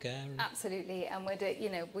healthcare. Absolutely, and you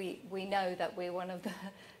know, we know that we're one of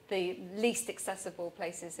the least accessible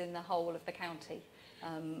places in the whole of the county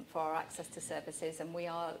for our access to services, and we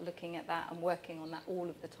are looking at that and working on that all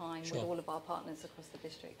of the time with all of our partners across the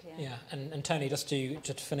district. Yeah, and Tony, just to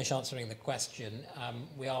finish answering the question,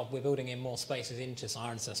 we're building in more spaces into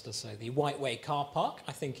Cirencester. So the White Way car park,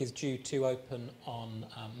 I think, is due to open on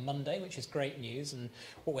Monday, which is great news. And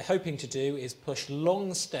what we're hoping to do is push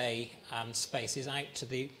long stay spaces out to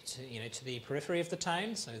the periphery of the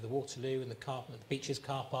town, so the Waterloo and the Beaches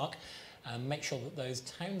car park. Make sure that those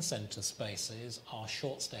town centre spaces are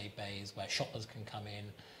short stay bays where shoppers can come in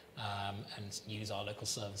and use our local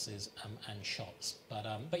services and shops.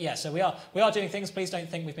 But yeah, so we are doing things. Please don't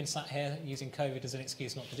think we've been sat here using COVID as an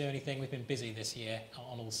excuse not to do anything. We've been busy this year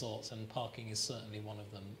on all sorts, and parking is certainly one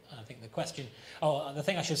of them. I think the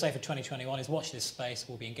thing I should say for 2021 is watch this space.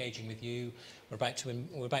 We'll be engaging with you. We're about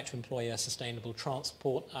to employ a sustainable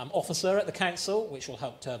transport officer at the council, which will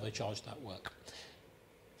help turbocharge that work.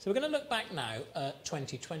 So we're going to look back now at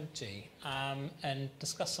 2020 and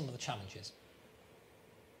discuss some of the challenges.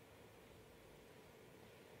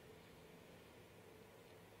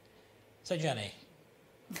 So Jenny,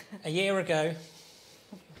 a year ago,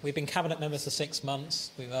 we've been cabinet members for 6 months.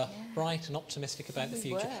 We were bright and optimistic about the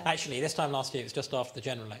future. Actually, this time last year, it was just after the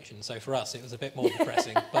general election, so for us, it was a bit more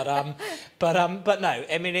depressing. But no,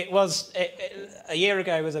 I mean, a year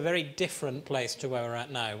ago was a very different place to where we're at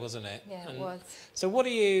now, wasn't it? Yeah, it was. So what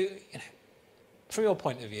do you know, from your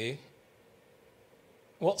point of view,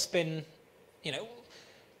 what's been,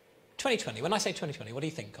 2020, when I say 2020, what do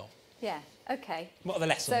you think of? Yeah, okay. What are the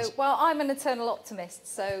lessons? So, well, I'm an eternal optimist,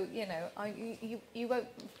 so, you won't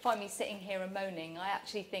find me sitting here and moaning. I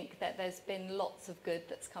actually think that there's been lots of good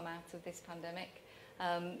that's come out of this pandemic.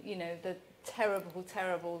 you know, the terrible,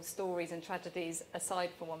 terrible stories and tragedies aside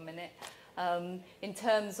for 1 minute, in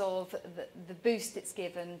terms of the boost it's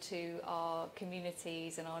given to our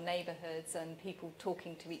communities and our neighbourhoods and people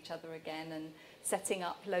talking to each other again and setting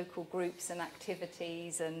up local groups and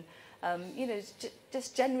activities and, you know,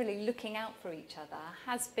 just generally looking out for each other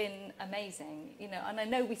has been amazing, you know, and I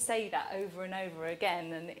know we say that over and over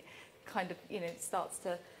again and it kind of, you know, starts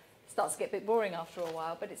to get a bit boring after a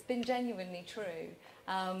while, but it's been genuinely true.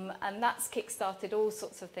 And that's kick-started all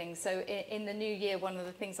sorts of things. So in the new year, one of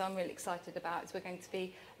the things I'm really excited about is we're going to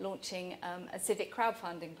be launching a civic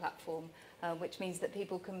crowdfunding platform, which means that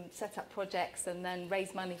people can set up projects and then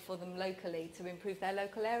raise money for them locally to improve their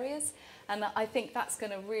local areas. And I think that's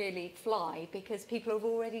going to really fly because people are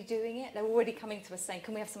already doing it. They're already coming to us saying,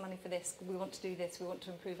 can we have some money for this? We want to do this. We want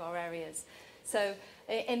to improve our areas. So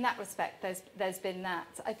in that respect, there's been that.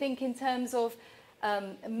 I think in terms of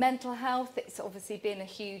mental health, it's obviously been a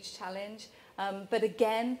huge challenge. But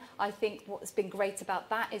again, I think what's been great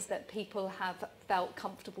about that is that people have felt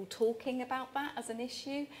comfortable talking about that as an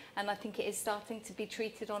issue. And I think it is starting to be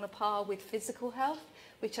treated on a par with physical health,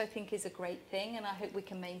 which I think is a great thing. And I hope we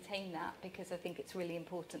can maintain that because I think it's really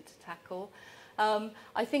important to tackle.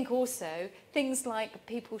 I think also things like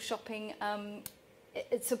people shopping,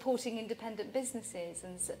 supporting independent businesses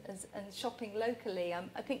and shopping locally.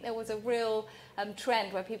 I think there was a real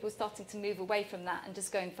trend where people were starting to move away from that and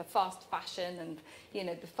just going for fast fashion and, you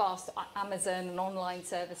know, the fast Amazon and online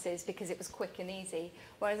services because it was quick and easy.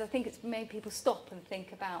 Whereas I think it's made people stop and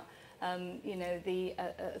think about, you know, the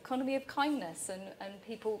economy of kindness and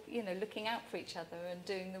people, you know, looking out for each other and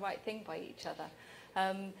doing the right thing by each other.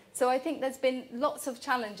 So I think there's been lots of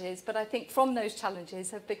challenges, but I think from those challenges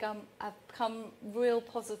have come real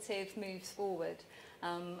positive moves forward.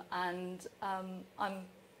 I'm,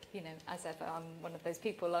 you know, as ever, I'm one of those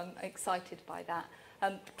people, I'm excited by that.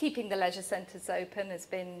 Keeping the leisure centres open has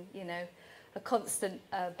been, you know, a constant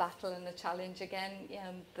battle and a challenge again,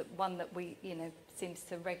 but one that we, you know, seems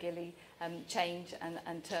to regularly change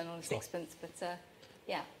and turn on a sixpence. But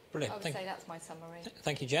yeah, brilliant. I would say that's my summary.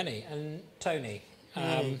 Thank you, Jenny. And Tony.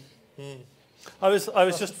 I was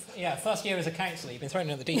just first year as a councillor. You've been thrown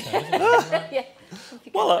in at the deep end, haven't you?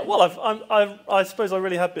 Yeah. Well, I suppose I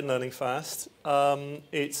really have been learning fast.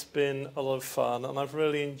 It's been a lot of fun, and I've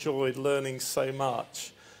really enjoyed learning so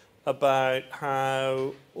much about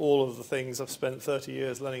how all of the things I've spent 30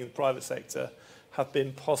 years learning in the private sector have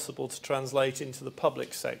been possible to translate into the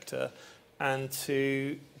public sector and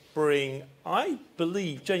to bring, I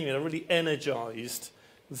believe, genuinely, a really energised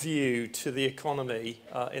view to the economy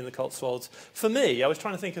in the Cotswolds. For me, I was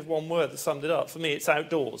trying to think of one word that summed it up. For me, it's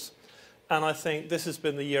outdoors. And I think this has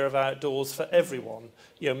been the year of outdoors for everyone.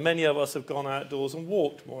 You know, many of us have gone outdoors and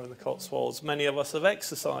walked more in the Cotswolds. Many of us have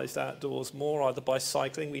exercised outdoors more, either by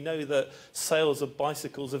cycling. We know that sales of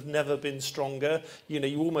bicycles have never been stronger. You know,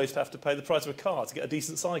 you almost have to pay the price of a car to get a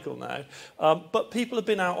decent cycle now. But people have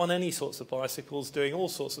been out on any sorts of bicycles, doing all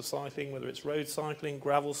sorts of cycling, whether it's road cycling,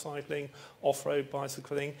 gravel cycling, off-road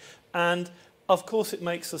bicycling. And of course, it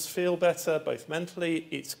makes us feel better, both mentally.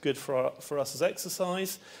 It's good for us as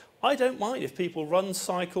exercise. I don't mind if people run,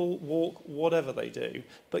 cycle, walk, whatever they do,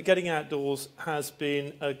 but getting outdoors has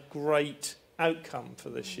been a great outcome for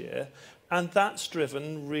this year, and that's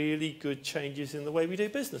driven really good changes in the way we do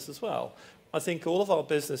business as well. I think all of our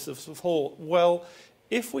businesses have thought, well,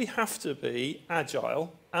 if we have to be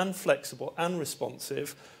agile and flexible and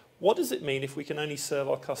responsive, what does it mean if we can only serve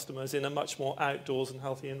our customers in a much more outdoors and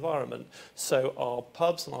healthy environment? So our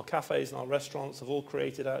pubs and our cafes and our restaurants have all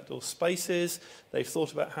created outdoor spaces. They've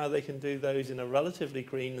thought about how they can do those in a relatively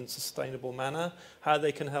green and sustainable manner, how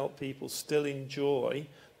they can help people still enjoy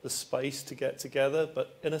the space to get together,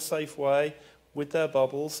 but in a safe way with their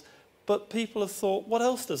bubbles. But people have thought, what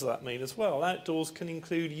else does that mean as well? Outdoors can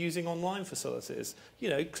include using online facilities. You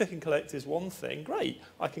know, click and collect is one thing. Great,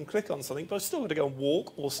 I can click on something, but I've still got to go and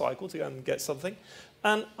walk or cycle to go and get something.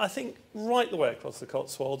 And I think right the way across the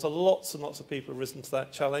Cotswolds, lots and lots of people have risen to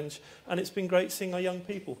that challenge. And it's been great seeing our young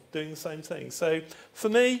people doing the same thing. So for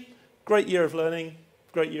me, great year of learning,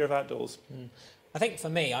 great year of outdoors. I think for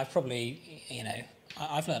me, I've probably, you know,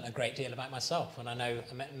 I've learned a great deal about myself, and I know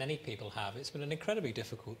many people have. It's been an incredibly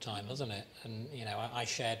difficult time, hasn't it? And, you know, I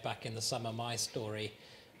shared back in the summer my story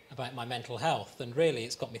about my mental health, and really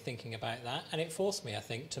it's got me thinking about that, and it forced me, I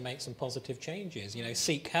think, to make some positive changes. You know,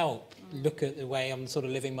 seek help, look at the way I'm sort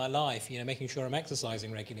of living my life, you know, making sure I'm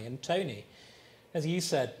exercising regularly. And Tony, as you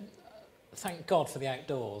said, thank God for the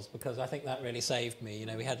outdoors, because I think that really saved me. You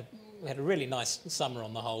know, we had a really nice summer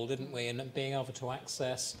on the whole, didn't we? And being able to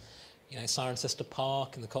access, you know, Cirencester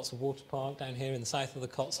Park and the Cotswold Water Park down here in the south of the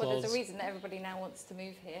Cotswolds. Well, there's a reason that everybody now wants to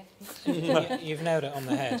move here. You've nailed it on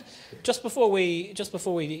the head. Just before we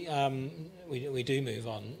do move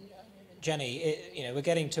on, Jenny, you know, we're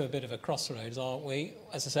getting to a bit of a crossroads, aren't we?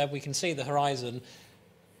 As I said, we can see the horizon.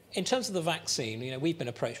 In terms of the vaccine, you know, we've been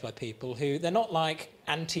approached by people who, they're not like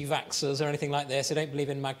anti-vaxxers or anything like this. They don't believe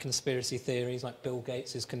in mad conspiracy theories like Bill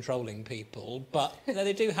Gates is controlling people. But you know,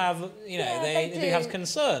 they do have, you know, Yeah, they do have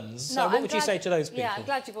concerns. So what would you say to those people? Yeah, I'm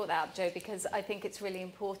glad you brought that up, Joe, because I think it's really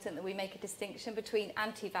important that we make a distinction between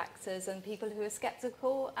anti-vaxxers and people who are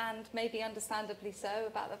sceptical and maybe understandably so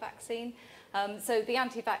about the vaccine. So the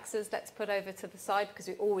anti-vaxxers, let's put over to the side because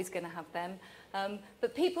we're always going to have them.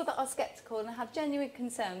 But people that are sceptical and have genuine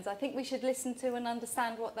concerns, I think we should listen to and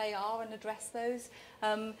understand what they are and address those.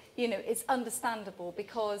 You know, it's understandable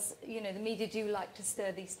because, you know, the media do like to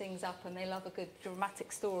stir these things up and they love a good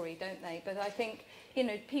dramatic story, don't they? But I think, you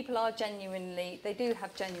know, people are they do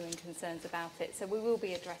have genuine concerns about it, so we will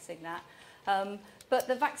be addressing that. But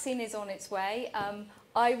the vaccine is on its way.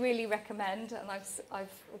 I really recommend, and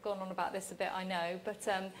I've gone on about this a bit, I know, but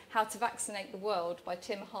How to Vaccinate the World by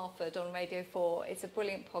Tim Harford on Radio 4. It's a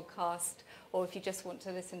brilliant podcast, or if you just want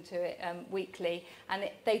to listen to it weekly. And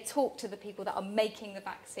they talk to the people that are making the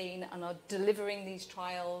vaccine and are delivering these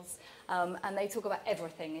trials, and they talk about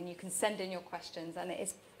everything, and you can send in your questions, and it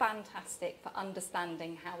is fantastic for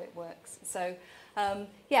understanding how it works. So,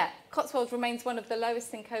 yeah, Cotswold remains one of the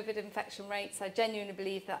lowest in COVID infection rates. I genuinely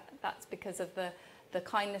believe that that's because of the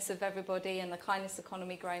kindness of everybody and the kindness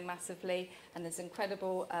economy growing massively, and there's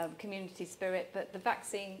incredible community spirit. But the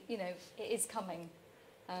vaccine, you know, it is coming.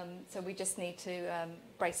 So we just need to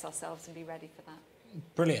brace ourselves and be ready for that.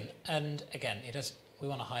 Brilliant. And again, we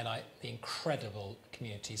want to highlight the incredible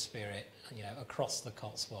community spirit, you know, across the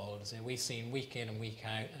Cotswolds. We've seen week in and week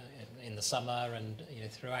out in the summer and, you know,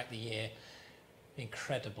 throughout the year,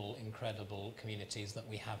 incredible communities that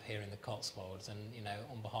we have here in the Cotswolds. And, you know,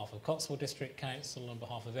 on behalf of Cotswold District Council, on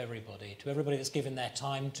behalf of everybody, to everybody that's given their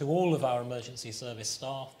time, to all of our emergency service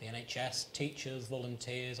staff, the NHS, teachers,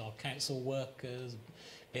 volunteers, our council workers,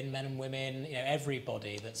 bin men and women, you know,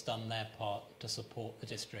 everybody that's done their part to support the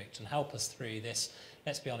district and help us through this,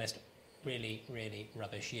 let's be honest, really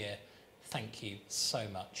rubbish year. Thank you so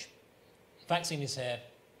much. Vaccine is here.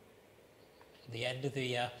 The end of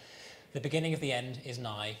the beginning of the end is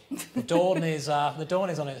nigh. The dawn is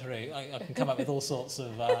on its route. I can come up with all sorts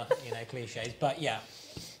of you know, cliches, but yeah,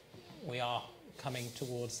 we are coming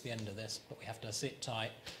towards the end of this. But we have to sit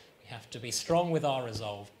tight. We have to be strong with our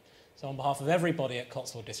resolve. So on behalf of everybody at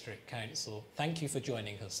Cotswold District Council, thank you for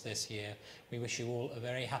joining us this year. We wish you all a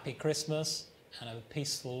very happy Christmas and a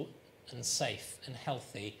peaceful and safe and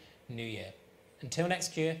healthy New Year. Until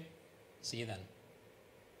next year, see you then.